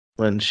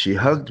when she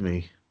hugged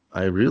me,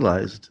 I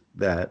realized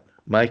that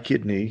my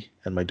kidney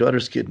and my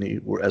daughter's kidney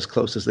were as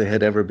close as they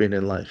had ever been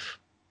in life.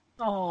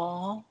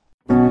 Aw.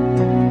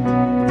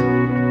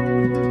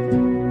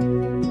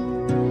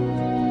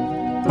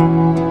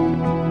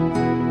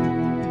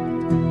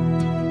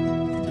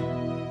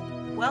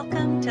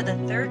 Welcome to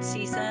the third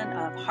season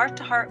of Heart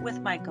to Heart with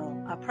Michael,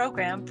 a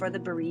program for the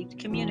bereaved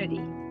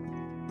community.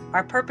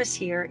 Our purpose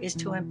here is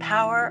to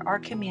empower our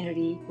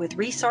community with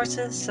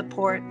resources,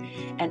 support,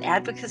 and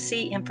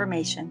advocacy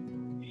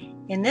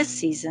information. In this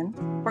season,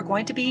 we're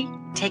going to be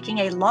taking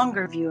a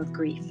longer view of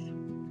grief.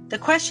 The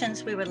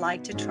questions we would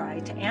like to try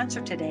to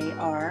answer today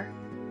are,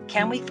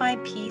 can we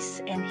find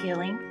peace and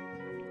healing?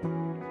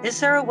 Is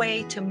there a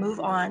way to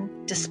move on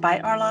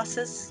despite our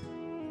losses?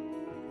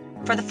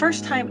 For the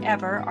first time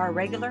ever, our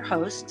regular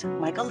host,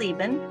 Michael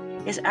Lieben,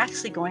 is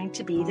actually going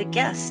to be the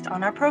guest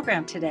on our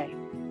program today.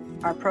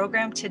 Our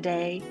program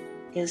today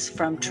is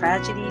From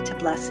Tragedy to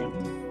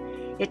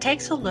Blessing. It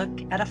takes a look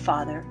at a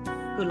father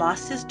who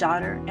lost his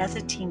daughter as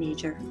a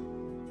teenager,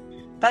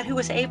 but who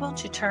was able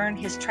to turn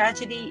his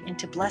tragedy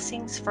into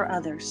blessings for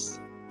others.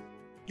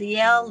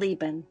 Liel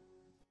Lieben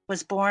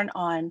was born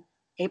on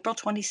April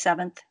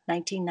 27,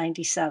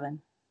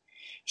 1997.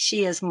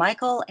 She is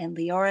Michael and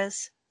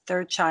Leora's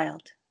third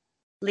child.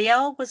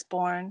 Liel was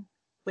born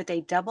with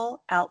a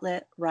double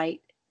outlet right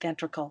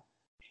ventricle.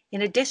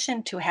 In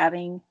addition to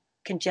having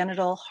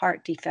congenital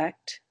heart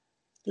defect,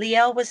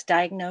 Liel was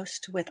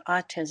diagnosed with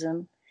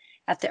autism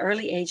at the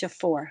early age of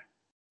 4.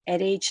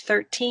 At age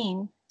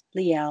 13,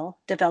 Liel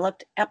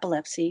developed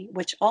epilepsy,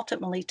 which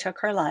ultimately took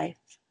her life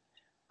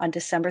on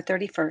December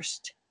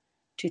 31st,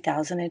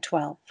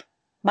 2012.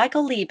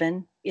 Michael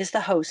Lieben is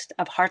the host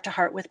of Heart to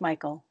Heart with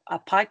Michael, a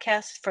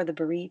podcast for the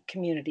bereaved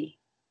community.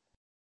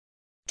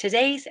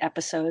 Today's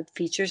episode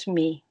features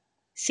me,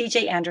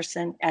 CJ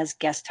Anderson, as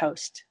guest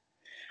host.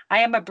 I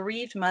am a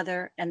bereaved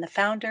mother and the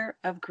founder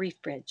of Grief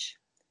Bridge.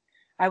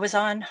 I was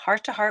on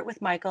Heart to Heart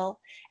with Michael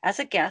as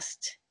a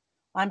guest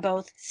on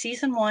both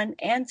Season 1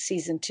 and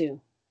Season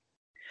 2.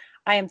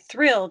 I am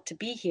thrilled to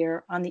be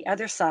here on the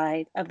other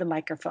side of the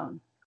microphone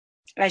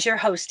as your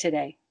host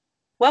today.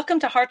 Welcome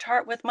to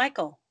Heart with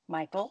Michael.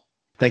 Michael.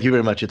 Thank you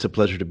very much. It's a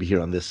pleasure to be here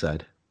on this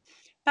side.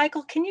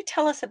 Michael, can you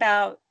tell us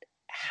about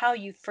how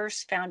you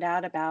first found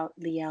out about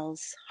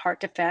Liel's heart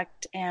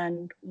defect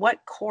and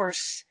what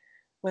course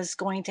was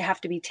going to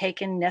have to be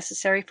taken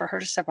necessary for her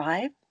to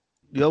survive?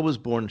 Liel was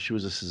born, she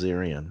was a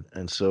cesarean,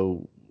 and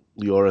so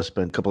Leora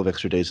spent a couple of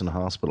extra days in the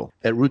hospital.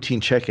 At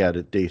routine checkout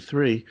at day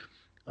 3,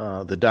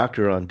 the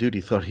doctor on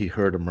duty thought he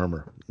heard a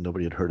murmur.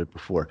 Nobody had heard it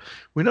before.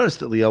 We noticed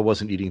that Liel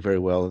wasn't eating very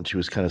well and she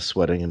was kind of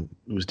sweating and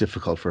it was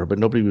difficult for her, but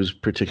nobody was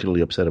particularly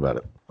upset about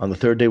it. On the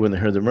third day when they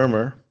heard the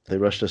murmur, they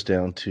rushed us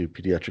down to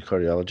pediatric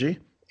cardiology,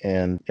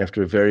 and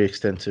after a very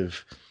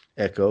extensive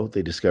echo,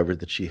 they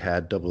discovered that she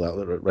had double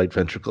outlet right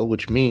ventricle,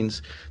 which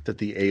means that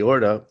the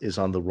aorta is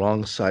on the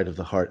wrong side of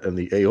the heart, and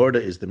the aorta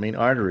is the main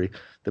artery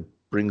that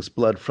brings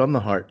blood from the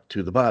heart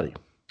to the body.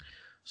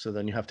 So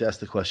then you have to ask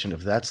the question,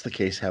 if that's the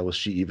case, how was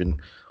she even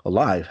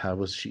alive? How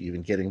was she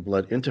even getting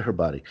blood into her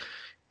body?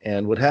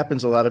 And what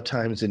happens a lot of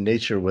times in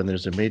nature when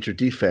there's a major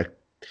defect,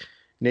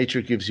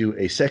 nature gives you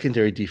a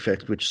secondary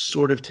defect which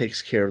sort of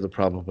takes care of the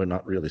problem, but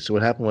not really. So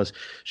what happened was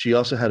she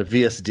also had a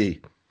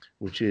VSD,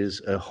 which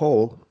is a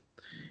hole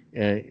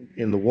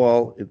in the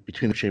wall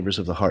between the chambers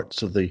of the heart.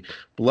 So the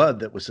blood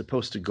that was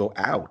supposed to go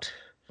out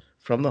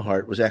from the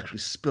heart was actually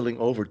spilling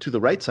over to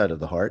the right side of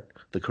the heart,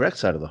 the correct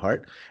side of the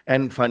heart,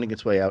 and finding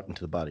its way out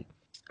into the body.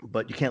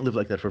 But you can't live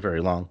like that for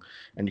very long,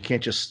 and you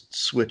can't just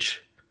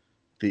switch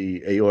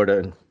the aorta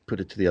and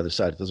put it to the other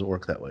side. It doesn't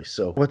work that way.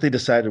 So what they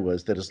decided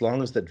was that as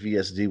long as that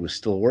VSD was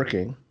still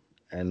working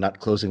and not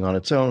closing on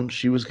its own,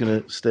 she was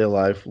going to stay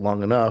alive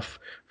long enough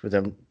for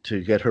them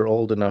to get her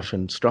old enough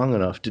and strong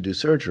enough to do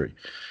surgery,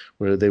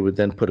 where they would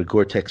then put a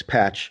Gore-Tex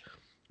patch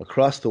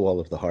across the wall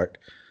of the heart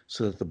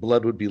so that the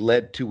blood would be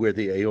led to where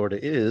the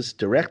aorta is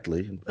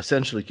directly,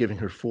 essentially giving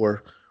her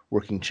 4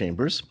 working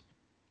chambers.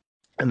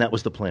 And that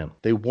was the plan.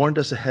 They warned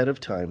us ahead of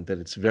time that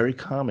it's very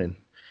common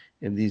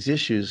in these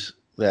issues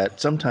that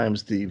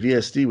sometimes the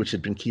VSD, which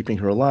had been keeping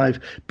her alive,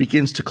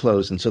 begins to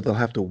close, and so they'll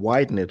have to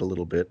widen it a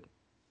little bit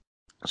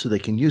so they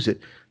can use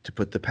it to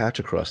put the patch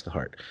across the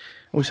heart.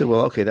 And we said,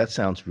 well, okay, that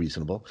sounds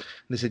reasonable. And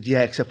they said,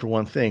 yeah, except for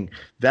one thing.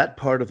 That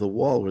part of the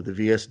wall where the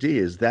VSD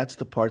is, that's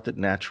the part that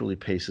naturally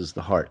paces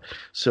the heart.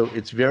 So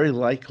it's very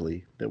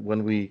likely that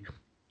when we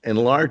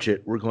enlarge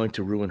it, we're going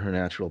to ruin her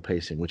natural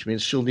pacing, which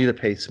means she'll need a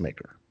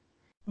pacemaker.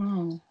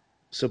 Mm.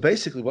 So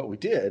basically what we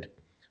did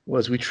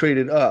was we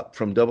traded up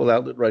from double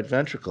outlet right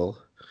ventricle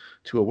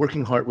to a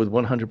working heart with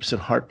 100%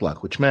 heart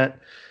block, which meant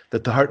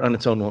that the heart on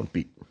its own won't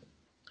beat.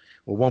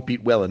 Or won't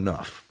beat well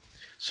enough.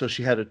 So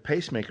she had a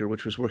pacemaker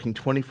which was working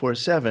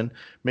 24/7,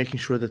 making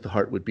sure that the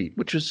heart would beat,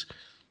 which is,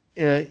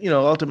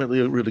 ultimately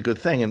a really good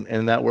thing,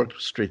 and that worked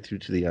straight through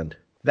to the end.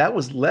 That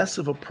was less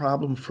of a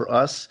problem for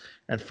us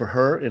and for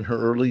her in her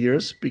early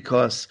years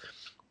because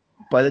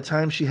by the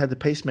time she had the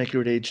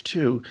pacemaker at age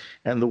 2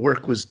 and the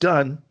work was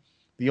done,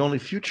 The only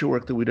future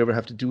work that we'd ever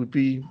have to do would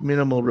be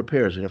minimal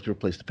repairs. We'd have to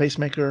replace the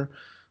pacemaker.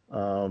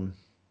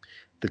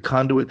 The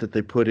conduit that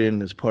they put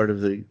in as part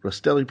of the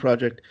Rostelli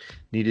project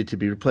needed to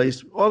be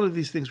replaced. All of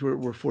these things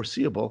were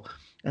foreseeable,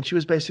 and she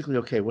was basically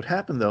okay. What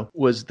happened, though,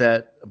 was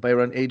that by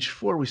around age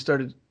 4, we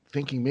started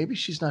thinking maybe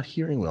she's not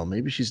hearing well,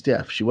 maybe she's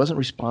deaf. She wasn't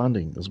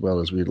responding as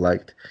well as we'd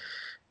liked.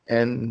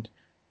 And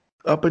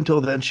up until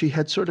then, she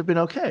had sort of been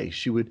okay.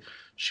 She would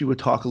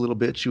talk a little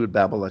bit. She would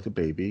babble like a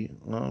baby.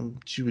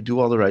 She would do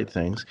all the right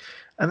things.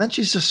 And then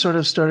she just sort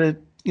of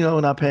started,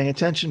 not paying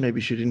attention.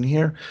 Maybe she didn't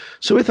hear.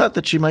 So we thought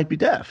that she might be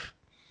deaf.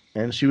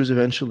 And she was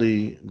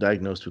eventually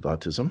diagnosed with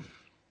autism.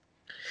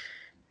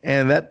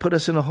 And that put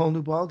us in a whole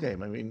new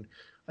ballgame. I mean,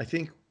 I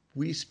think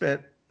we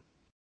spent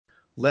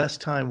less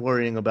time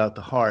worrying about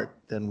the heart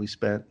than we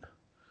spent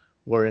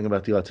worrying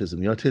about the autism.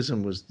 The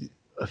autism was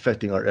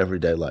affecting our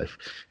everyday life.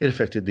 It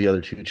affected the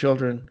other 2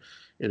 children.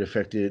 It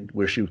affected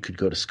where she could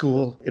go to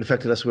school. It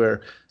affected us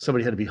where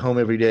somebody had to be home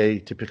every day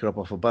to pick her up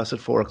off a bus at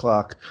 4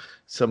 o'clock.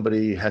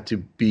 Somebody had to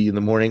be in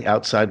the morning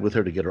outside with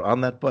her to get her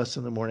on that bus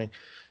in the morning.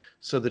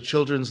 So the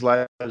children's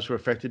lives were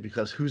affected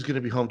because who's going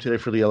to be home today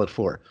for Liel at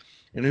 4?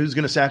 And who's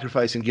going to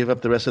sacrifice and give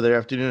up the rest of their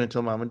afternoon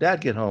until mom and dad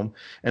get home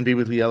and be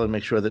with Liel and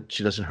make sure that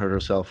she doesn't hurt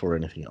herself or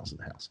anything else in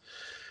the house?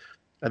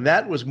 And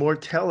that was more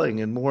telling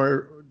and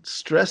more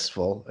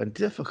stressful and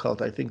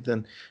difficult, I think,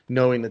 than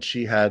knowing that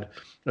she had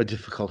a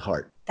difficult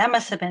heart. That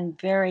must have been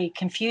very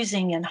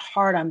confusing and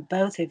hard on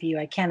both of you.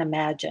 I can't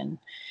imagine.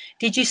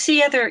 Did you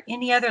see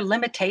any other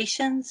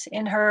limitations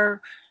in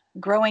her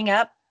growing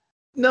up?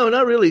 No,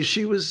 not really.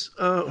 She was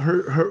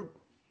her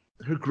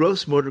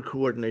gross motor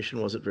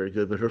coordination wasn't very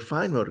good, but her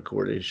fine motor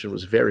coordination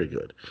was very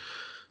good.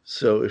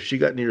 So if she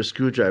got near a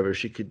screwdriver,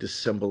 she could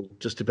disassemble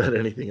just about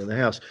anything in the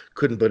house.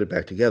 Couldn't put it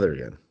back together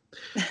again,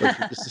 but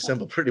could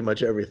disassemble pretty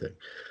much everything.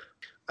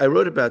 I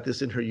wrote about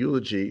this in her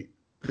eulogy.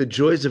 The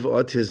joys of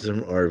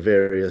autism are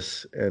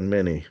various and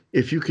many.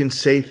 If you can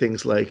say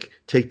things like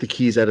 "take the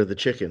keys out of the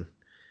chicken"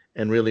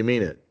 and really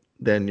mean it,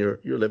 then you're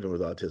living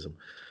with autism.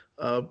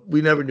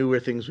 We never knew where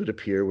things would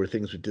appear, where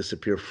things would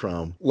disappear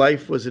from.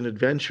 Life was an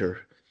adventure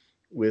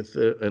with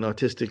an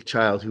autistic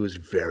child who was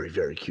very,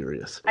 very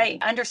curious. I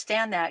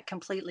understand that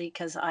completely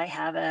because I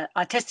have an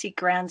autistic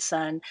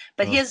grandson,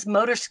 but his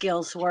motor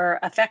skills were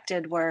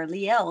affected where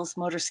Liel's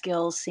motor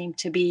skills seemed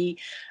to be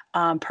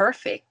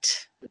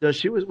perfect. No,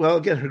 she was, well,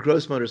 again, her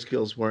gross motor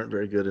skills weren't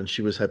very good, and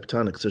she was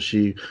hypotonic, so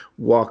she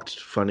walked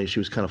funny. She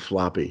was kind of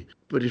floppy.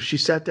 But if she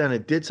sat down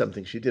and did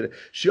something, she did it.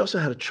 She also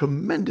had a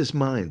tremendous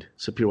mind.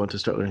 Sapir wanted to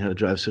start learning how to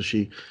drive, so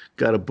she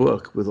got a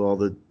book with all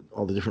the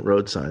different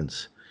road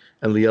signs,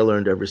 and Liel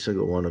learned every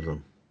single one of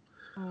them.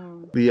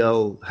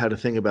 Liel had a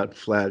thing about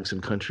flags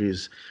and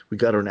countries. We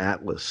got her an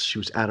atlas. She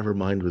was out of her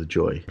mind with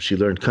joy. She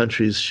learned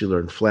countries, she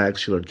learned flags,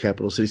 she learned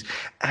capital cities,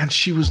 and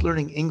she was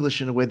learning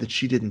English in a way that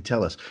she didn't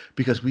tell us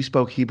because we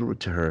spoke Hebrew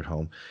to her at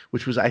home,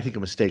 which was, I think, a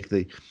mistake.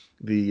 One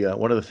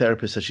of the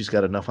therapists said she's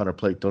got enough on her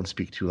plate, don't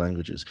speak 2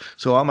 languages.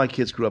 So all my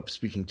kids grew up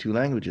speaking 2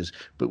 languages,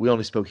 but we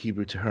only spoke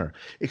Hebrew to her,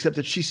 except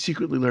that she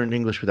secretly learned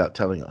English without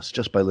telling us,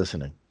 just by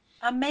listening.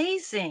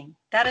 Amazing.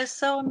 That is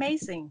so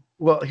amazing.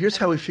 Well, here's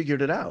how we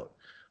figured it out.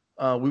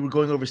 We were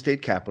going over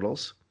state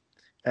capitals,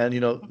 and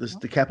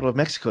the capital of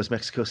Mexico is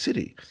Mexico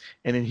City,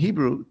 and in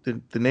Hebrew,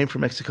 the name for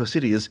Mexico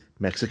City is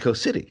Mexico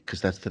City because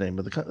that's the name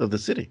of the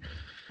city.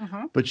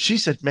 But she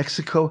said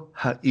Mexico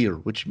Ha'ir,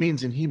 which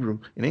means in Hebrew,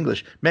 in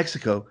English,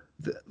 Mexico,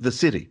 the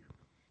city.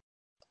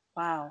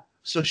 Wow!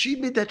 So she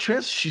made that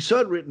she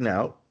saw it written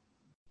out,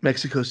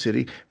 Mexico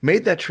City,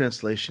 made that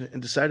translation,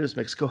 and decided it was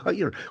Mexico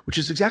Ha'ir, which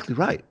is exactly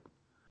right.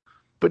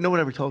 But no one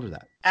ever told her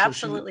that.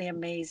 Absolutely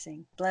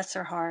amazing. Bless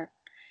her heart.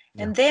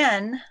 Yeah. And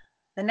then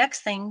the next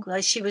thing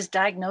was she was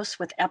diagnosed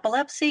with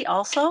epilepsy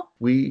also.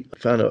 We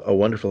found a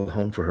wonderful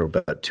home for her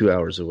about 2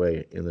 hours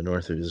away in the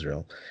north of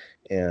Israel.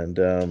 And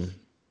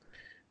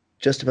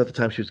just about the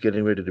time she was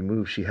getting ready to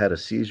move, she had a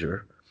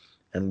seizure,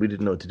 and we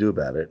didn't know what to do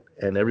about it.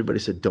 And everybody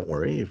said, don't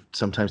worry,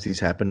 sometimes these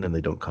happen and they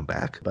don't come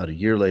back. About a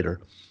year later,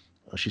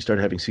 she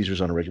started having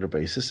seizures on a regular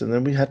basis, and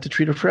then we had to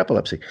treat her for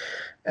epilepsy.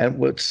 And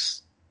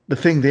the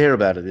thing there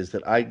about it is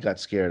that I got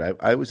scared.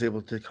 I was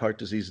able to take heart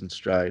disease in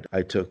stride.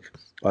 I took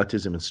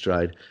autism in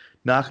stride.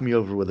 Knocked me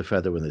over with a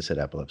feather when they said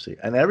epilepsy.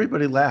 And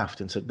everybody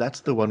laughed and said, that's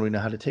the one we know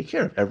how to take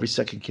care of. Every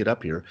second kid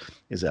up here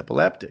is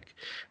epileptic.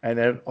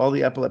 And all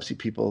the epilepsy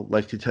people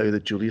like to tell you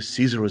that Julius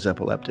Caesar was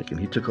epileptic and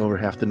he took over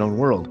half the known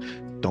world.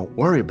 Don't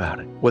worry about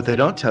it. What they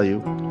don't tell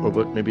you, or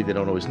what maybe they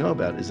don't always know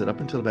about, is that up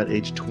until about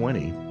age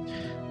 20,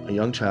 a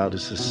young child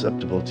is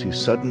susceptible to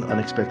sudden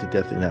unexpected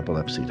death in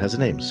epilepsy. It has a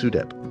name,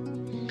 SUDEP.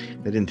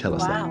 They didn't tell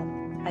us that.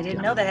 Wow. I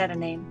didn't know that had a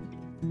name.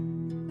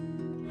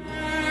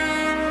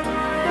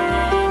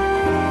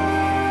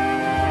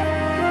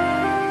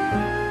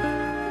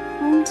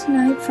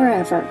 Tonight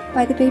Forever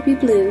by the Baby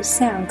Blue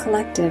Sound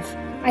Collective.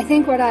 I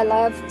think what I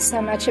love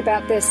so much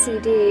about this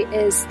CD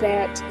is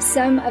that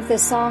some of the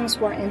songs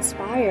were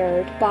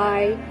inspired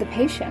by the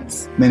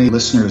patients. Many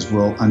listeners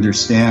will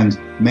understand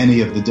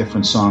many of the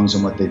different songs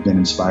and what they've been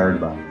inspired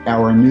by.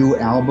 Our new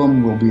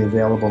album will be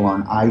available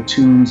on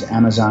iTunes,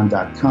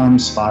 Amazon.com,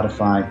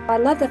 Spotify. I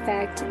love the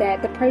fact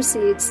that the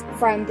proceeds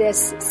from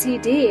this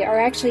CD are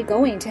actually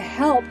going to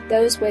help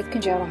those with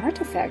congenital heart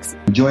defects.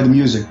 Enjoy the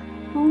music.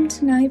 Home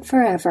Tonight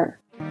Forever.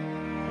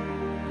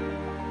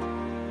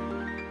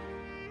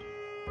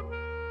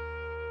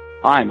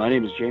 Hi, my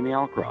name is Jamie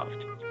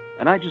Alcroft,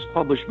 and I just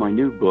published my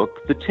new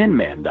book, The Tin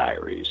Man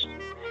Diaries.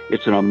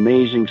 It's an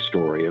amazing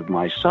story of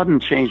my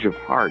sudden change of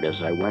heart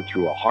as I went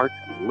through a heart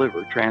and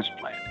liver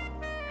transplant.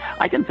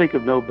 I can think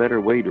of no better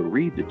way to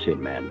read The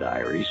Tin Man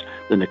Diaries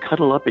than to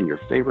cuddle up in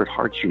your favorite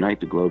Hearts Unite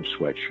the Globe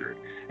sweatshirt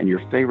and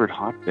your favorite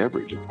hot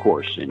beverage, of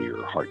course, in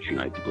your Hearts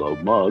Unite the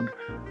Globe mug,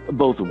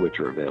 both of which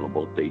are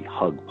available at the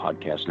Hug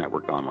Podcast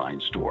Network online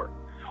store,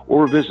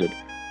 or visit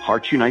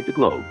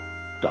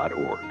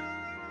heartsunitetheglobe.org.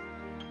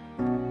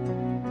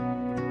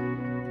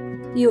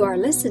 You are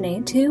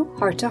listening to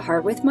Heart to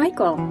Heart with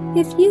Michael.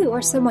 If you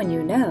or someone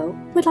you know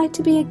would like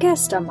to be a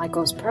guest on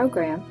Michael's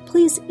program,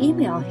 please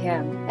email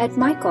him at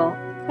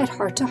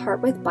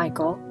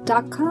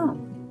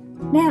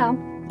michael@hearttoheartwithmichael.com. Now,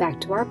 back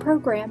to our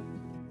program.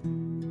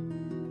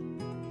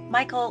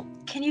 Michael,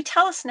 can you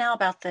tell us now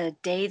about the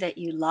day that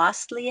you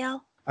lost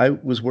Liel? I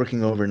was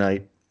working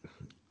overnight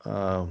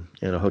in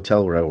a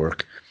hotel where I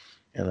work,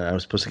 and I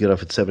was supposed to get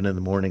off at 7 in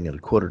the morning. At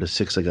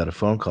 5:45, I got a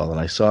phone call, and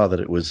I saw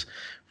that it was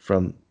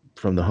from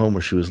the home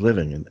where she was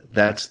living, and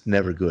that's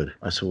never good.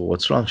 I said, well,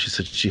 what's wrong? She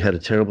said she had a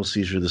terrible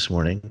seizure this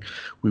morning.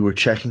 We were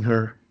checking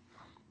her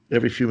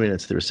every few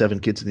minutes. There were 7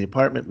 kids in the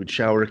apartment. We'd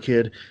shower a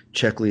kid,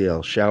 check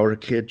Liel, shower a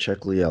kid, check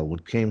Liel. When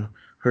it came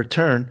her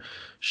turn,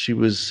 she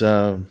was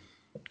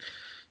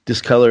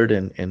discolored,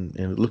 and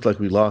it looked like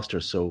we lost her.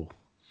 So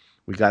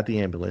we got the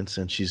ambulance,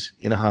 and she's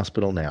in a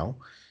hospital now,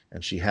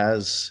 and she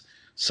has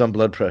some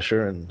blood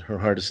pressure, and her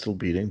heart is still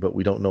beating, but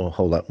we don't know a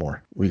whole lot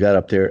more. We got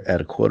up there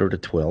at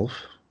 11:45,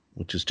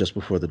 which is just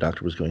before the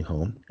doctor was going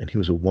home. And he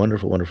was a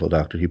wonderful, wonderful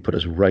doctor. He put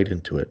us right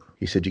into it.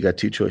 He said, you got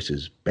 2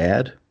 choices,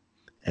 bad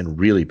and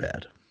really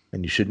bad.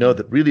 And you should know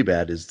that really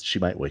bad is she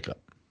might wake up.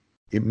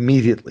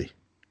 Immediately,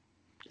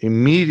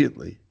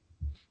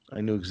 I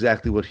knew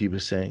exactly what he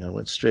was saying. I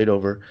went straight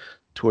over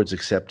towards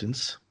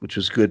acceptance, which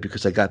was good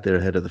because I got there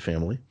ahead of the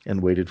family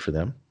and waited for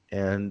them.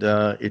 And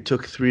it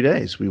took 3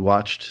 days. We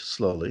watched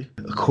slowly.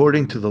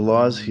 According to the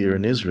laws here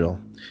in Israel,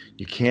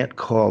 you can't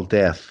call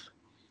death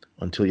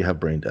until you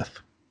have brain death.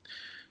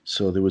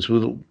 So there was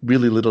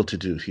really little to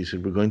do. He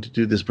said, we're going to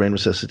do this brain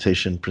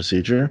resuscitation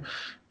procedure.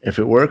 If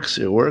it works,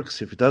 it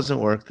works. If it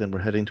doesn't work, then we're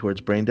heading towards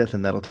brain death,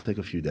 and that'll take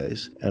a few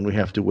days. And we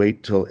have to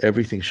wait till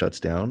everything shuts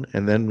down.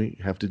 And then we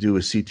have to do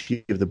a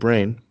CT of the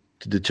brain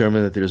to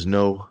determine that there's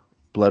no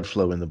blood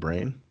flow in the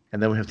brain.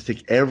 And then we have to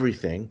take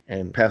everything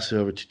and pass it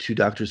over to 2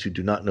 doctors who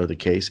do not know the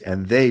case,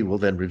 and they will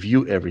then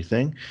review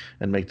everything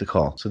and make the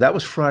call. So that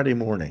was Friday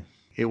morning.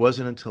 It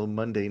wasn't until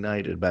Monday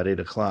night at about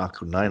 8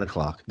 o'clock or 9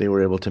 o'clock they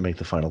were able to make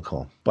the final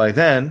call. By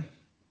then,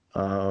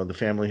 the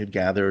family had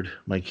gathered.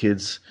 My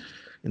kids,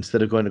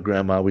 instead of going to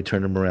grandma, we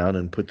turned them around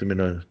and put them in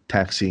a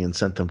taxi and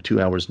sent them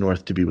 2 hours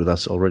north to be with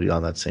us already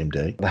on that same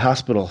day. The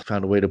hospital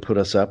found a way to put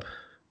us up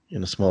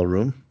in a small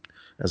room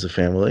as a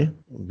family.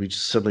 We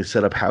just suddenly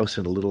set up house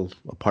in a little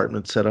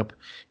apartment set up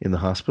in the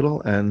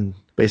hospital, and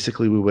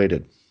basically we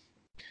waited.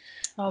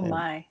 Oh,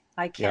 my.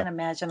 I can't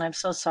imagine. I'm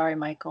so sorry,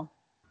 Michael.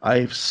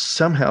 I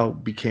somehow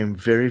became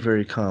very,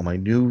 very calm. I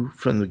knew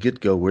from the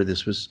get-go where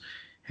this was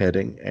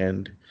heading,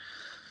 and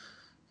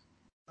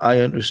I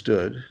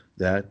understood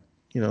that,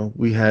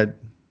 we had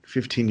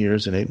 15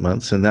 years and 8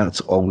 months, and that's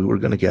all we were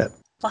going to get.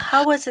 Well,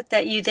 how was it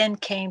that you then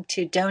came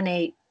to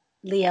donate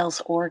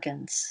Liel's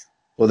organs?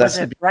 Well, was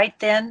it right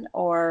then,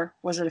 or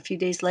was it a few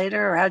days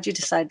later, or how did you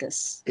decide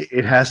this?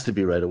 It has to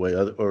be right away,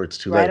 or it's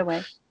too late. Right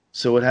away.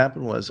 So what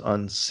happened was,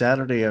 on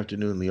Saturday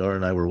afternoon, Lior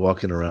and I were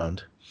walking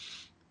around,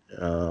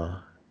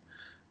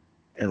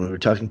 and we were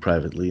talking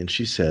privately, and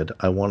she said,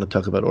 I want to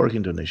talk about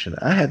organ donation.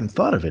 I hadn't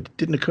thought of it. It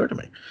didn't occur to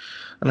me.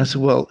 And I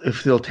said, well,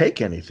 if they'll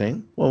take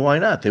anything, well, why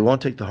not? They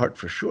won't take the heart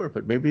for sure,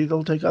 but maybe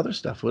they'll take other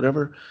stuff,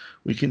 whatever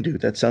we can do.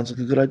 That sounds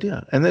like a good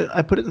idea. And then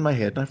I put it in my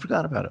head, and I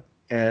forgot about it.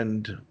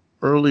 And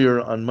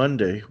earlier on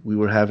Monday, we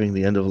were having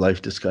the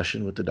end-of-life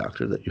discussion with the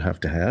doctor that you have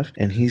to have,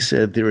 and he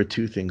said there are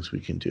 2 things we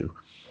can do.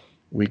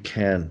 We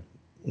can,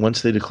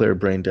 once they declare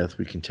brain death,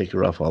 we can take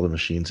her off all the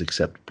machines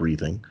except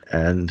breathing,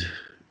 and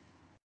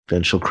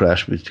then she'll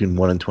crash between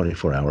 1 and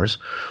 24 hours.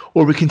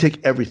 Or we can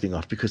take everything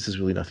off because there's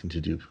really nothing to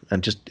do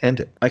and just end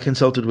it. I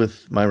consulted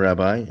with my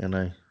rabbi, and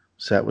I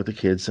sat with the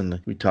kids,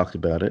 and we talked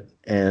about it.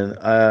 And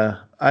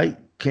I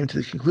came to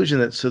the conclusion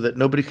that so that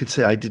nobody could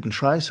say I didn't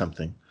try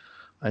something,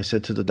 I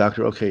said to the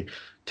doctor, okay,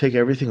 take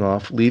everything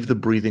off, leave the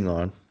breathing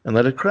on, and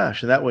let it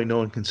crash. And that way no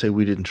one can say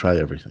we didn't try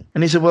everything.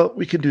 And he said, well,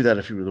 we can do that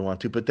if you really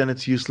want to, but then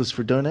it's useless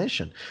for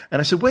donation.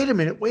 And I said, wait a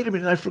minute,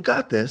 I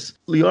forgot this.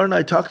 Lior and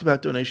I talked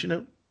about donation,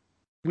 and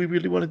we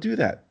really want to do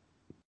that.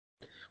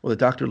 Well, the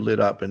doctor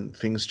lit up and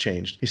things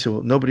changed. He said,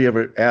 well, nobody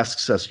ever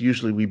asks us.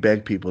 Usually we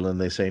beg people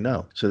and they say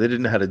no. So they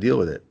didn't know how to deal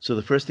with it. So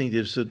the first thing he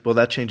did was said, well,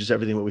 that changes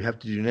everything. What we have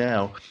to do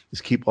now is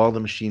keep all the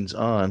machines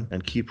on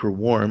and keep her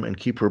warm and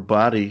keep her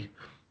body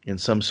in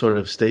some sort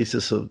of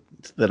stasis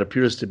that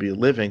appears to be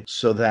living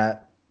so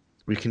that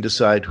we can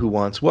decide who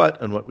wants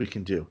what and what we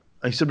can do.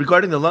 He said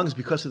regarding the lungs,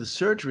 because of the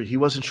surgery, he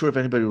wasn't sure if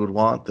anybody would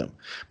want them.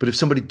 But if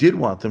somebody did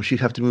want them, she'd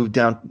have to move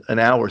down an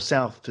hour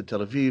south to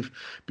Tel Aviv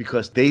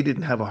because they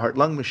didn't have a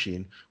heart-lung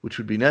machine, which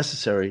would be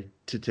necessary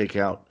to take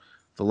out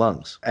the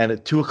lungs. And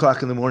at 2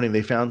 o'clock in the morning,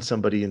 they found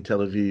somebody in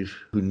Tel Aviv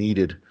who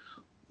needed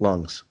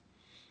lungs.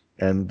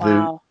 And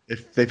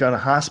they found a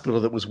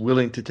hospital that was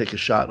willing to take a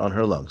shot on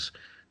her lungs,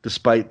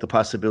 despite the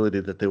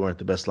possibility that they weren't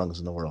the best lungs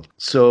in the world.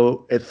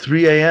 So at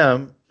 3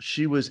 a.m.,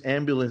 she was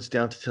ambulanced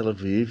down to Tel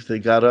Aviv. They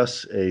got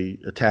us a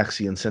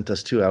taxi and sent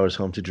us 2 hours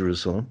home to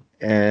Jerusalem.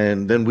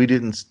 And then we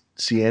didn't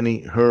see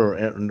her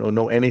or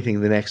know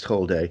anything the next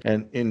whole day.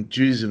 And in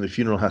Judaism, the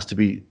funeral has to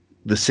be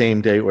the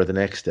same day or the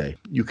next day.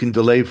 You can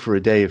delay for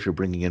a day if you're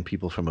bringing in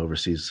people from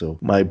overseas. So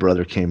my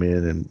brother came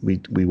in and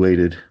we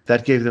waited.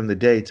 That gave them the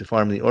day to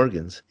farm the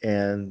organs.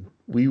 And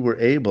we were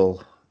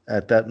able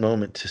at that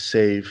moment to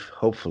save,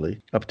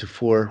 hopefully, up to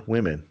 4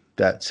 women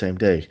that same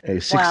day. A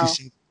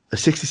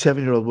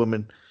 67-year-old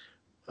woman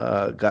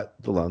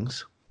got the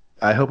lungs.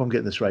 I hope I'm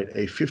getting this right.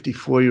 A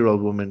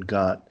 54-year-old woman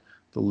got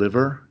the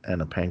liver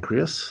and a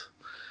pancreas.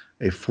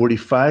 A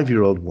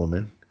 45-year-old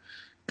woman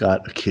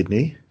got a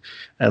kidney.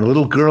 And a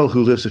little girl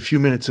who lives a few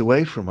minutes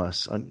away from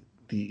us on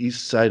the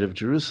east side of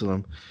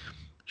Jerusalem,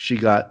 she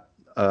got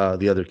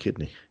the other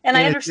kidney. And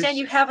I understand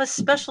you have a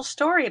special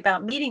story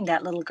about meeting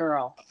that little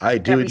girl. I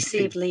do. That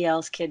received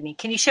Liel's kidney.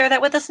 Can you share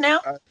that with us now?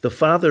 The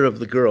father of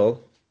the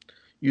girl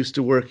used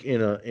to work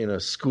in a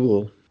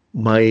school.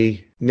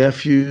 My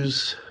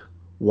nephew's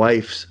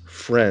wife's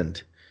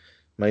friend,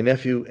 my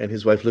nephew and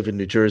his wife live in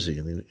New Jersey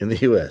in the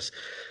U.S.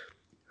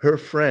 Her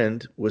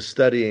friend was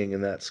studying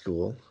in that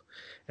school,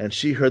 and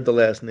she heard the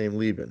last name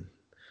Lieben.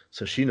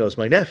 So she knows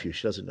my nephew.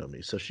 She doesn't know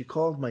me. So she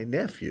called my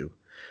nephew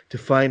to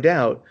find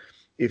out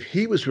if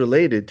he was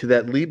related to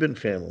that Lieben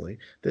family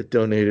that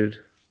donated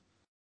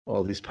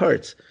all these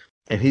parts.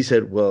 And he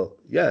said, well,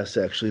 yes,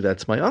 actually,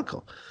 that's my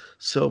uncle.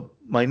 So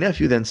my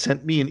nephew then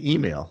sent me an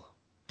email.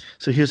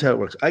 So here's how it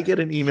works. I get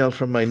an email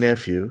from my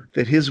nephew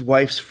that his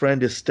wife's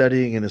friend is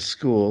studying in a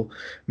school,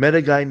 met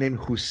a guy named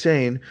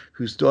Hussein,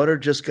 whose daughter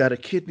just got a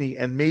kidney,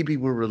 and maybe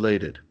we're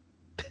related.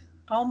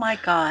 Oh, my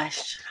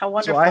gosh. How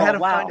wonderful. So I had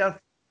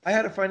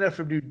to find out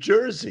from New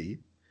Jersey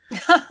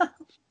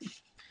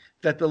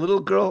that the little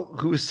girl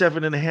who was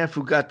 7.5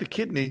 who got the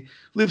kidney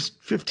lives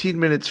 15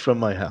 minutes from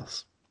my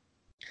house.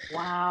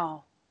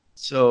 Wow.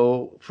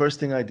 So first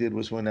thing I did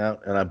was went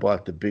out and I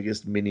bought the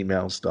biggest Minnie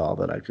Mouse doll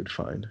that I could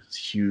find. It's a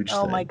huge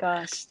Oh thing. my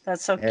gosh,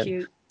 that's so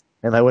cute.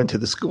 And I went to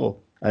the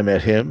school. I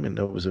met him, and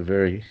it was a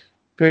very,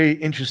 very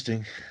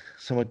interesting,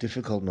 somewhat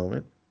difficult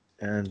moment.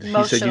 And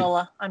emotional,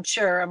 he said, I'm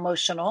sure,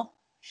 emotional.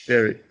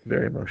 Very,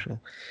 very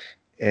emotional.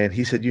 And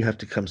he said, you have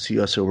to come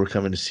see us or we're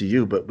coming to see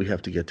you, but we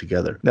have to get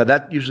together. Now,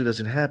 that usually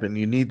doesn't happen.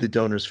 You need the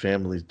donor's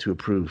family to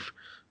approve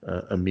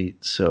a meet.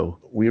 So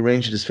we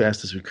arranged it as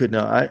fast as we could.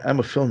 Now, I'm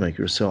a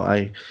filmmaker, so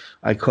I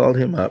called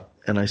him up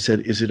and I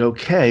said, is it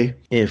okay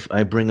if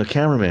I bring a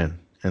cameraman?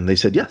 And they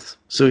said, yes.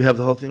 So we have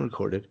the whole thing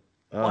recorded.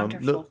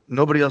 Wonderful.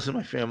 Nobody else in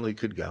my family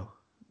could go,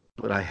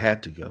 but I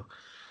had to go.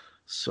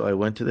 So I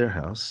went to their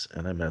house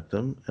and I met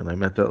them, and I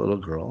met that little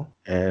girl.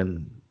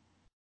 And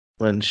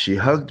when she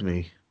hugged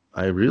me,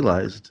 I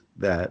realized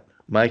that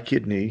my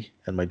kidney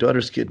and my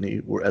daughter's kidney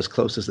were as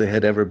close as they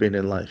had ever been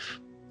in life.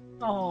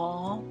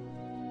 Oh,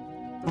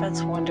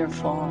 that's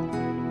wonderful.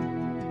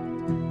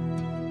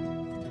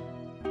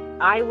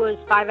 I was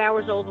 5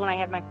 hours old when I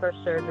had my first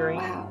surgery.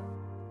 Wow.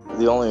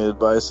 The only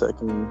advice I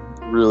can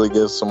really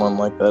give someone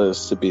like that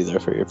is to be there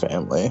for your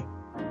family.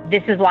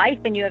 This is life,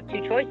 and you have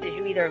two choices.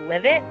 You either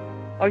live it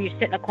or you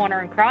sit in a corner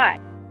and cry.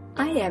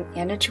 I am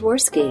Anna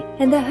Jaworski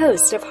and the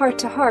host of Heart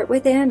to Heart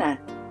with Anna.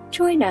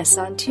 Join us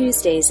on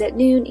Tuesdays at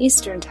noon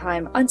Eastern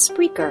Time on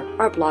Spreaker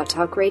or Blog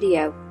Talk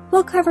Radio.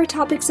 We'll cover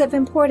topics of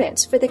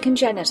importance for the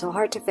congenital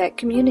heart defect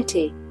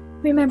community.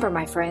 Remember,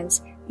 my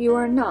friends, you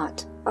are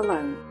not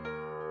alone.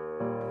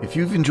 If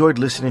you've enjoyed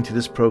listening to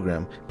this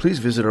program, please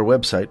visit our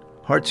website,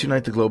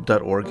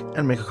 heartsunitetheglobe.org,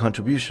 and make a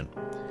contribution.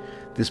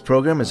 This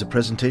program is a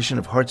presentation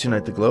of Hearts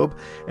Unite the Globe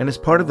and is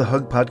part of the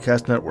Hug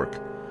Podcast Network.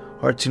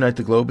 Hearts Unite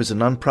the Globe is a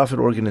nonprofit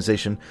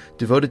organization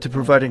devoted to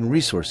providing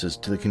resources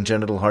to the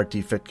congenital heart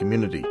defect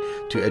community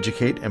to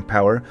educate,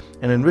 empower,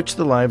 and enrich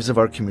the lives of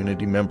our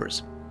community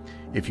members.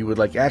 If you would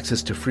like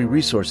access to free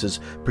resources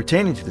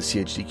pertaining to the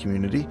CHD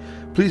community,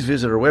 please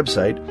visit our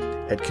website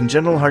at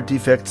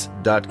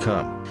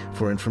congenitalheartdefects.com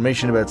for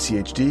information about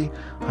CHD,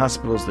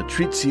 hospitals that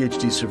treat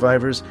CHD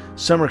survivors,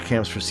 summer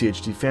camps for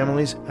CHD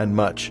families, and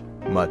much,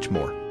 much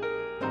more.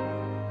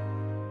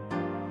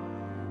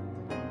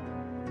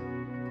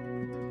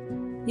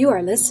 You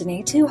are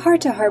listening to Heart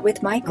to Heart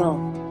with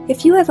Michael.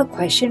 If you have a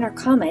question or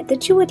comment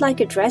that you would like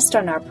addressed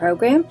on our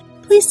program,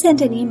 please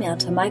send an email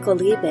to Michael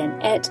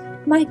Lieben at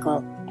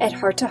michael@hearttoheart.org. at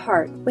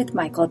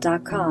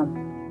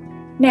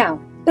hearttoheartwithmichael.com. Now,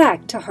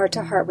 back to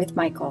Heart with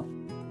Michael.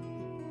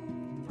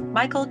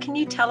 Michael, can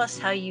you tell us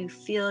how you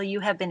feel you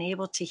have been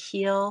able to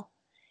heal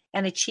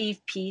and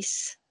achieve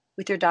peace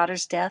with your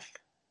daughter's death?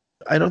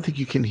 I don't think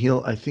you can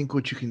heal. I think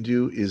what you can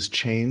do is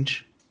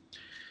change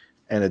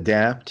and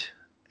adapt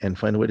and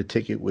find a way to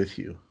take it with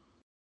you.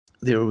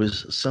 There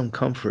was some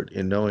comfort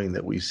in knowing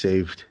that we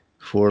saved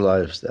 4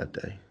 lives that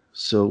day.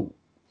 So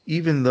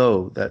even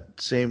though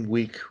that same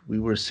week we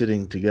were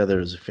sitting together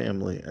as a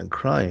family and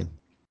crying,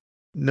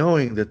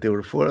 knowing that there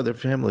were 4 other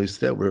families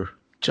that were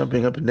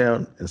jumping up and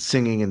down and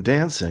singing and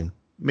dancing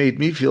made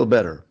me feel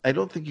better. I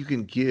don't think you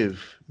can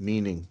give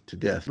meaning to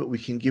death, but we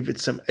can give it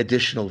some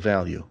additional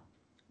value.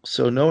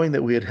 So knowing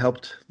that we had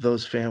helped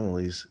those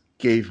families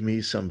gave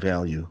me some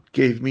value,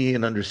 gave me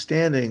an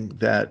understanding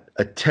that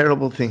a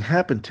terrible thing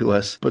happened to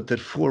us, but that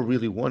 4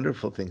 really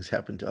wonderful things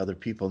happened to other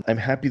people. I'm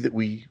happy that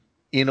we,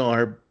 in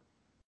our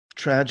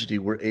tragedy,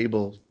 were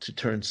able to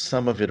turn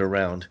some of it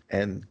around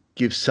and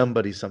give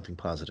somebody something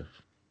positive.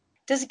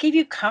 Does it give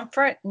you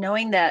comfort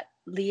knowing that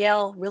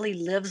Liel really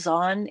lives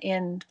on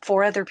in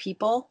 4 other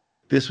people?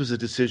 This was a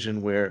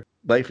decision where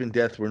life and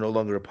death were no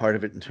longer a part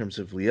of it in terms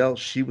of Liel.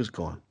 She was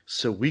gone.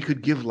 So we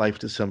could give life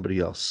to somebody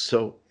else.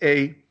 So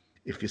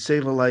if you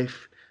save a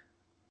life,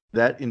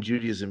 that in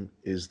Judaism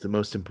is the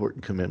most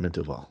important commandment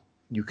of all.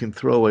 You can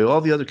throw away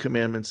all the other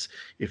commandments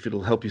if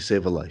it'll help you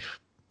save a life.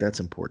 That's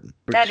important.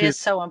 That is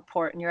so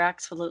important. You're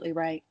absolutely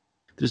right.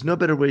 There's no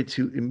better way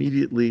to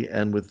immediately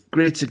and with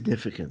great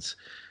significance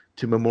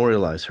to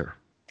memorialize her.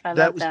 I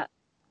love that.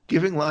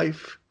 Giving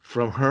life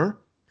from her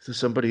to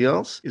somebody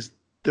else is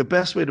the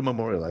best way to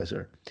memorialize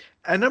her.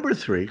 And number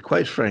 3,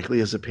 quite frankly,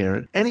 as a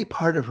parent, any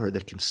part of her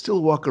that can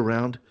still walk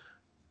around,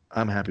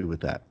 I'm happy with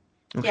that.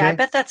 Okay? Yeah, I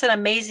bet that's an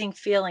amazing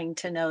feeling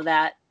to know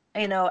that,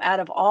 out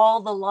of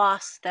all the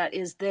loss that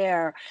is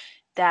there,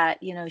 that,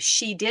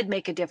 she did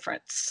make a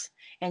difference.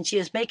 And she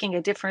is making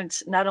a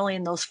difference not only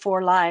in those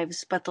 4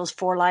 lives, but those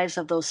 4 lives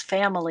of those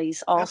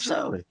families also.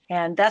 Absolutely.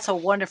 And that's a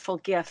wonderful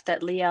gift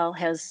that Liel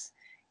has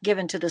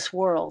given to this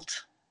world.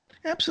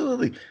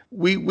 Absolutely.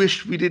 We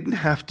wished we didn't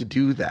have to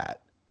do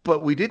that,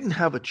 but we didn't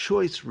have a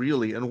choice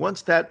really. And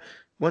once that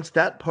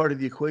part of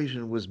the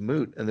equation was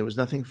moot and there was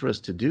nothing for us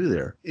to do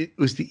there, it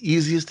was the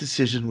easiest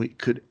decision we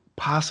could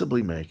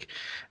possibly make.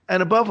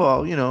 And above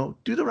all,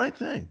 do the right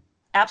thing.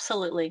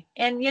 Absolutely.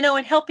 And,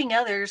 in helping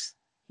others,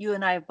 you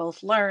and I have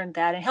both learned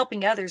that in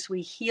helping others,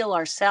 we heal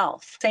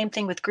ourselves. Same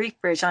thing with Grief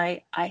Bridge.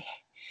 I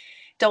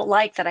don't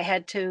like that I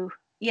had to,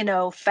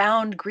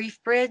 found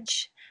Grief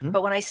Bridge. Mm-hmm.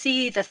 But when I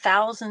see the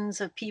thousands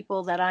of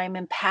people that I'm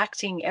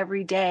impacting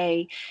every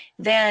day,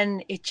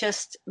 then it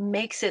just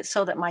makes it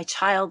so that my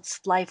child's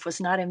life was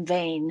not in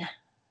vain.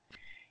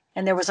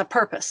 And there was a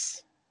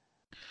purpose.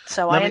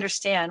 So I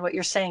understand what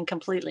you're saying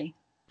completely.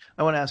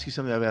 I want to ask you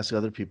something I've asked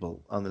other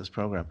people on this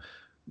program.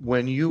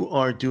 When you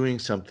are doing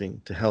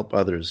something to help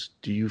others,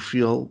 do you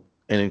feel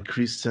an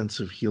increased sense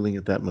of healing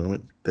at that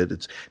moment, that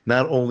it's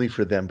not only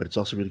for them, but it's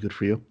also really good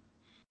for you?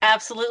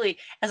 Absolutely.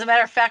 As a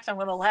matter of fact, I'm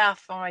going to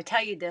laugh when I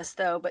tell you this,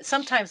 though, but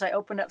sometimes I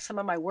open up some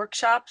of my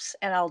workshops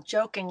and I'll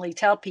jokingly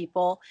tell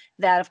people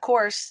that, of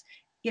course,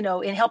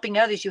 in helping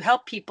others, you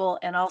help people,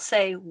 and I'll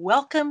say,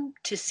 welcome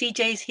to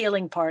CJ's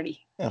Healing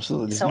Party.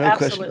 Absolutely. There's no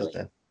question about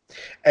that.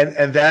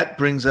 And that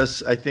brings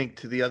us, I think,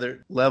 to the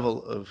other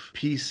level of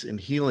peace and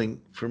healing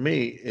for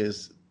me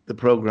is the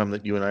program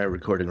that you and I are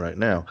recording right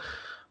now.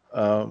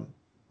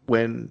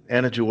 When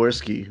Anna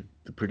Jaworski,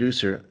 the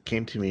producer,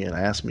 came to me and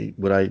asked me,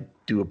 would I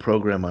do a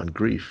program on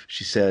grief?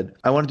 She said,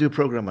 I want to do a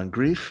program on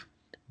grief,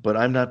 but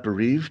I'm not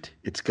bereaved.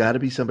 It's got to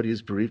be somebody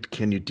who's bereaved.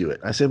 Can you do it?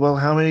 I said, well,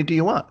 how many do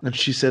you want? And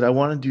she said, I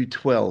want to do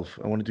 12.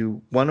 I want to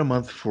do 1 a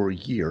month for a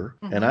year.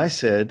 Mm-hmm. And I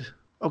said,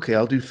 okay,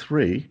 I'll do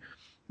 3.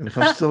 And if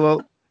I'm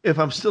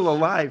still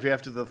alive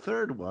after the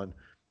 3rd one,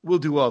 we'll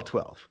do all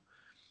 12.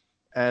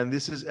 And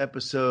this is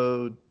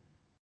episode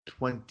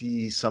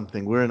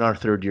 20-something. We're in our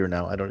 3rd year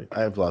now.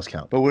 I've lost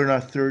count, but we're in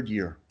our 3rd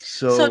year.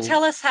 So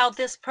tell us how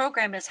this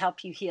program has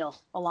helped you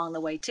heal along the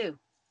way too.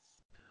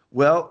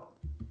 Well,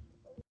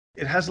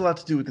 it has a lot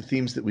to do with the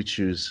themes that we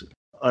choose.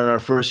 On our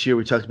 1st year,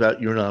 we talked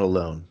about you're not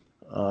alone.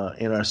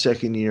 In our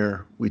 2nd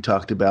year, we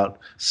talked about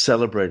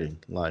celebrating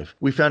life.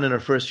 We found in our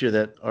 1st year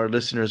that our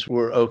listeners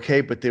were okay,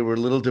 but they were a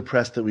little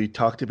depressed that we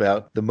talked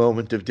about the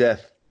moment of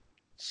death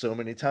so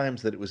many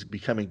times that it was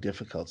becoming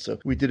difficult. So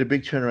we did a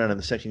big turnaround in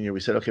the 2nd year. We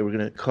said, okay, we're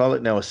going to call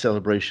it now a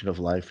celebration of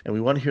life. And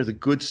we want to hear the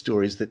good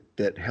stories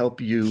that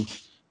help you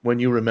when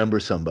you remember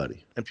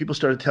somebody. And people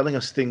started telling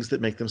us things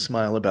that make them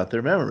smile about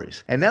their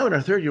memories. And now in our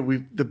 3rd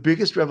year, the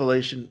biggest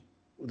revelation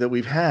that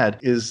we've had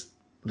is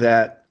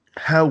that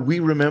how we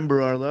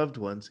remember our loved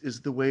ones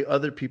is the way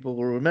other people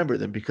will remember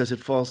them, because it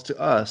falls to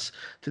us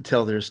to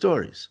tell their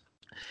stories.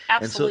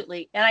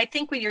 Absolutely. And I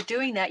think when you're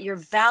doing that, you're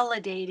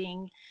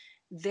validating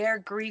their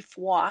grief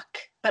walk,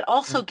 but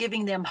also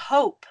giving them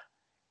hope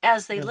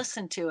as they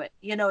listen to it.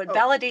 It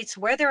validates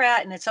where they're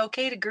at, and it's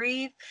okay to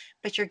grieve,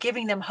 but you're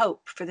giving them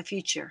hope for the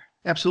future.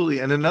 Absolutely.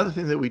 And another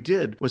thing that we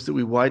did was that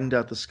we widened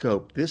out the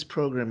scope. This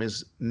program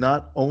is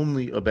not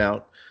only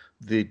about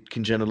the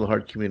congenital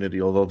heart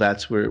community, although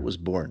that's where it was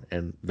born.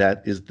 And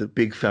that is the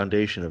big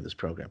foundation of this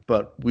program.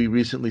 But we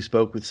recently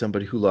spoke with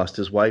somebody who lost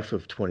his wife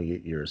of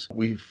 28 years.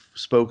 We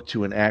spoke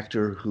to an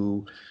actor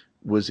who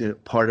was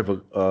part of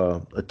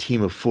a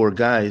team of 4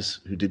 guys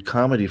who did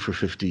comedy for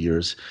 50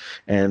 years,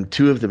 and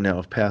 2 of them now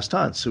have passed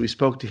on. So we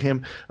spoke to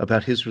him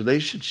about his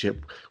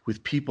relationship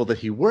with people that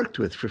he worked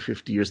with for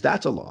 50 years.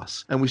 That's a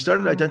loss. And we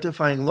started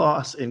identifying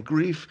loss and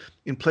grief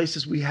in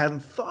places we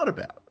hadn't thought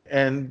about.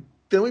 And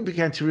then we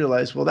began to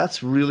realize, well,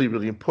 that's really,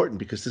 really important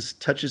because this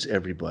touches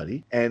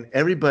everybody. And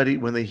everybody,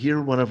 when they hear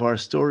one of our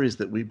stories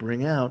that we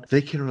bring out,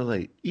 they can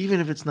relate,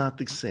 even if it's not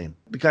the same.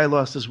 The guy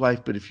lost his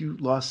wife, but if you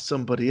lost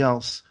somebody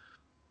else,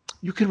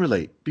 you can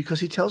relate because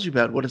he tells you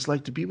about what it's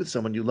like to be with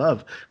someone you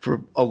love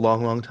for a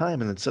long, long time,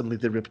 and then suddenly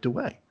they're ripped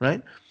away,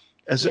 right?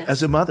 As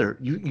a mother,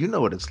 you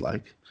know what it's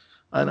like,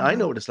 and I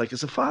know what it's like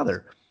as a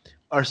father.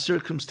 Our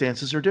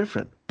circumstances are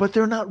different, but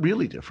they're not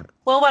really different.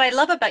 Well, what I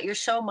love about your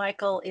show,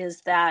 Michael,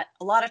 is that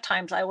a lot of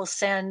times I will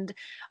send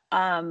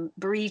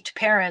bereaved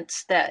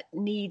parents that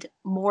need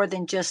more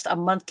than just a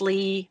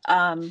monthly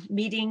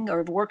meeting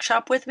or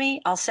workshop with me.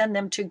 I'll send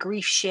them to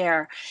Grief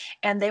Share,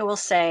 and they will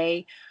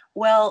say,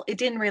 well, it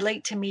didn't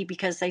relate to me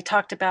because they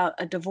talked about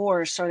a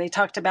divorce or they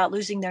talked about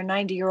losing their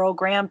 90-year-old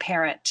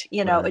grandparent.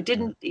 Right. It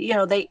didn't,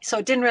 so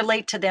it didn't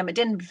relate to them. It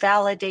didn't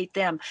validate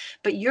them.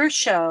 But your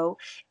show,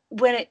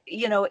 when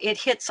it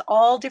hits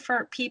all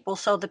different people.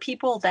 So the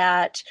people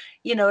that,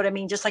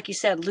 just like you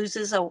said,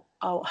 loses a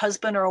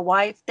husband or a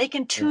wife, they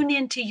can tune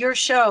into your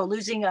show,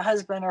 losing a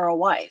husband or a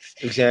wife.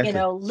 Exactly.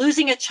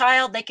 Losing a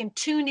child, they can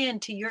tune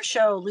into your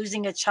show,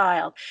 losing a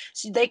child.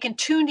 So they can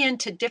tune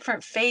into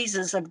different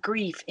phases of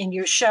grief in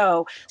your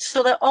show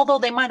so that although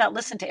they might not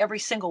listen to every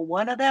single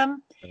one of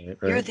them,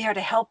 you're there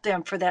to help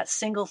them for that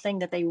single thing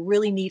that they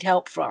really need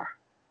help for.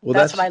 Well,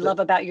 that's what I love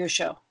about your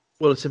show.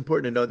 Well, it's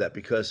important to know that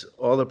because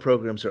all the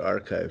programs are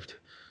archived.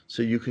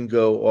 So you can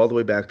go all the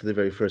way back to the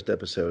very first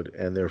episode,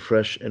 and they're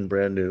fresh and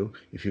brand new.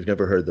 If you've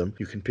never heard them,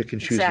 you can pick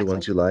and choose the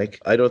ones you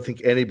like. I don't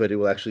think anybody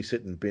will actually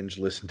sit and binge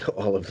listen to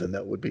all of them.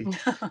 That would be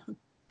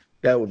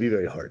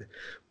very hard.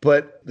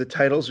 But the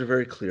titles are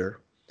very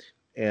clear,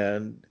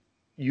 and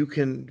you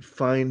can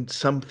find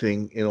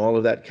something in all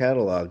of that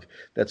catalog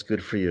that's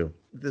good for you.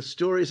 The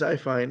stories I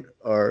find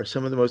are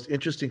some of the most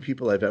interesting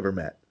people I've ever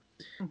met.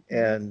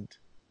 And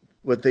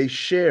what they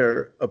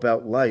share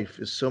about life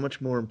is so much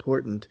more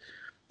important,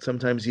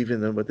 sometimes even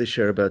than what they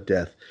share about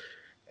death.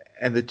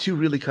 And the two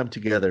really come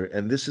together.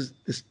 And this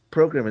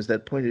program is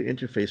that pointed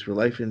interface where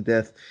life and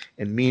death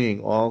and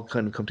meaning all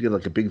kind of come together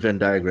like a big Venn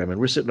diagram. And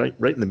we're sitting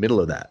right in the middle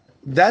of that.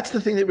 That's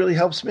the thing that really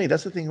helps me.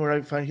 That's the thing where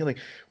I find healing.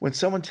 When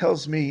someone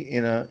tells me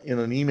in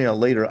an email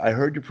later, I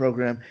heard your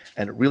program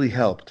and it really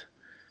helped,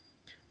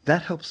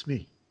 that helps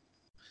me.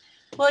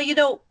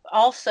 Well,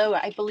 also,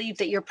 I believe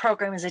that your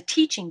program is a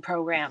teaching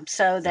program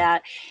so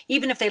that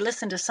even if they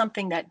listen to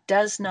something that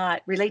does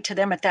not relate to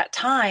them at that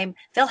time,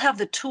 they'll have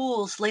the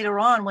tools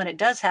later on when it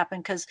does happen,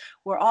 because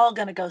we're all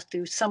going to go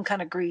through some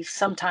kind of grief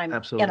sometime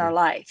in our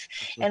life.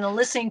 Absolutely. And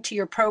listening to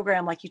your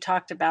program, like you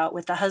talked about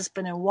with the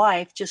husband and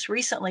wife, just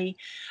recently,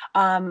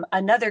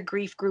 another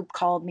grief group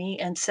called me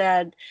and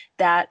said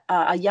that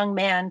a young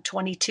man,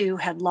 22,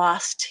 had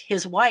lost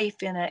his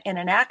wife in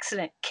an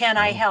accident. Can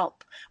I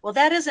help? Well,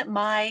 that isn't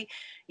my,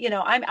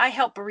 I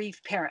help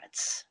bereaved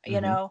parents,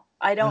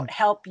 I don't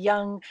help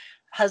young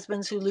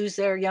husbands who lose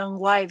their young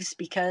wives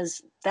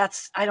because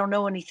I don't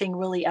know anything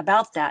really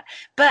about that.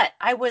 But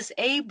I was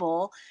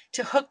able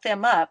to hook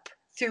them up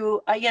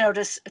through,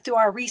 through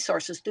our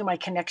resources, through my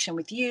connection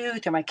with you,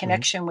 through my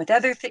connection with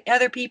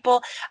other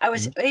people. I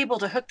was able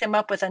to hook them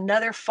up with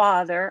another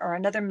father or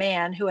another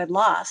man who had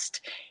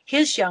lost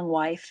his young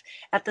wife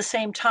at the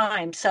same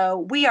time.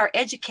 So we are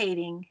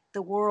educating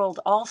the world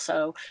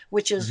also,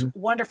 which is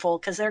wonderful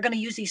because they're going to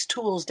use these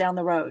tools down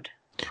the road.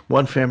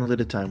 One family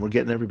at a time. We're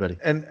getting everybody.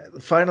 And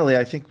finally,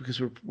 I think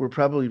because we're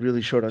probably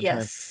really short on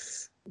time.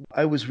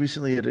 I was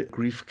recently at a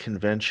grief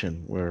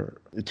convention where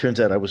it turns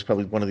out I was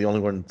probably one of the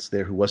only ones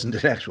there who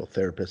wasn't an actual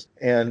therapist.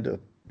 And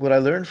what I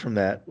learned from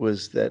that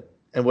was that,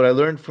 and what I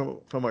learned from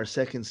our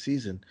second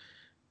season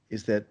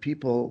is that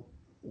people,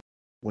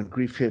 when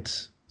grief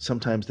hits,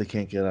 sometimes they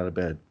can't get out of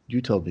bed.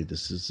 You told me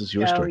this is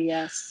your story. Oh,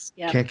 yes.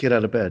 Yep. Can't get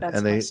out of bed.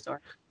 That's my story.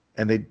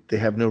 And they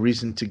have no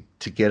reason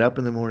to get up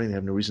in the morning. They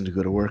have no reason to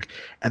go to work.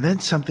 And then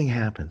something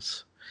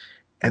happens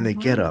and they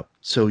get up.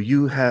 So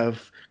you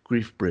have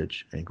Grief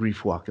Bridge and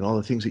Grief Walk and all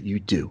the things that you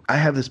do. I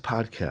have this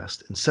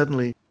podcast and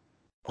suddenly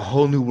a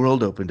whole new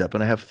world opened up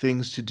and I have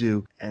things to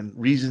do and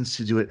reasons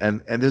to do it.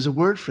 And there's a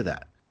word for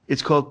that.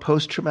 It's called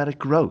post-traumatic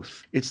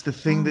growth. It's the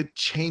thing that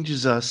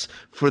changes us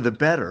for the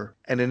better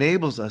and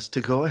enables us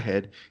to go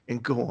ahead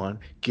and go on,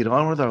 get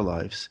on with our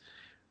lives,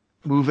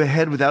 move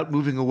ahead without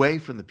moving away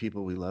from the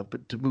people we love,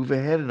 but to move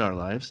ahead in our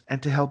lives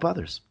and to help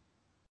others.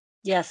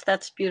 Yes,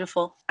 that's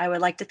beautiful. I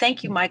would like to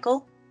thank you,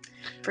 Michael,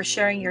 for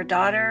sharing your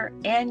daughter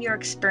and your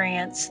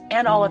experience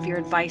and all of your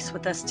advice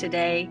with us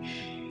today.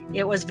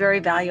 It was very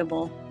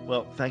valuable.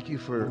 Well, thank you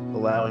for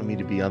allowing me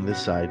to be on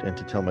this side and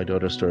to tell my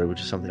daughter's story,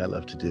 which is something I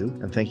love to do.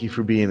 And thank you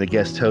for being the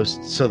guest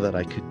host so that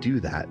I could do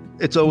that.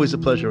 It's always a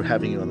pleasure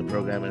having you on the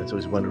program, and it's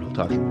always wonderful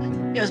talking with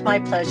you. It was my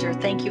pleasure.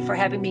 Thank you for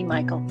having me,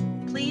 Michael.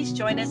 Please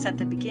join us at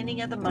the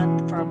beginning of the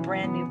month for a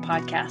brand new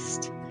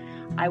podcast.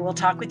 I will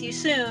talk with you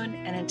soon,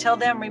 and until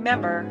then,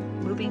 remember,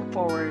 moving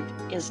forward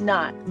is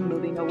not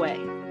moving away.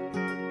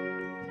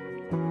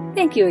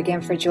 Thank you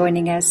again for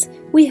joining us.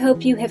 We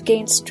hope you have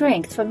gained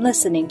strength from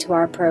listening to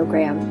our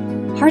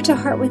program. Heart to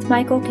Heart with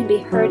Michael can be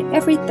heard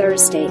every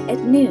Thursday at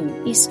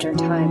noon Eastern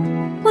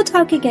Time. We'll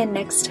talk again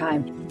next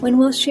time when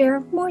we'll share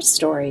more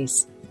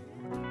stories.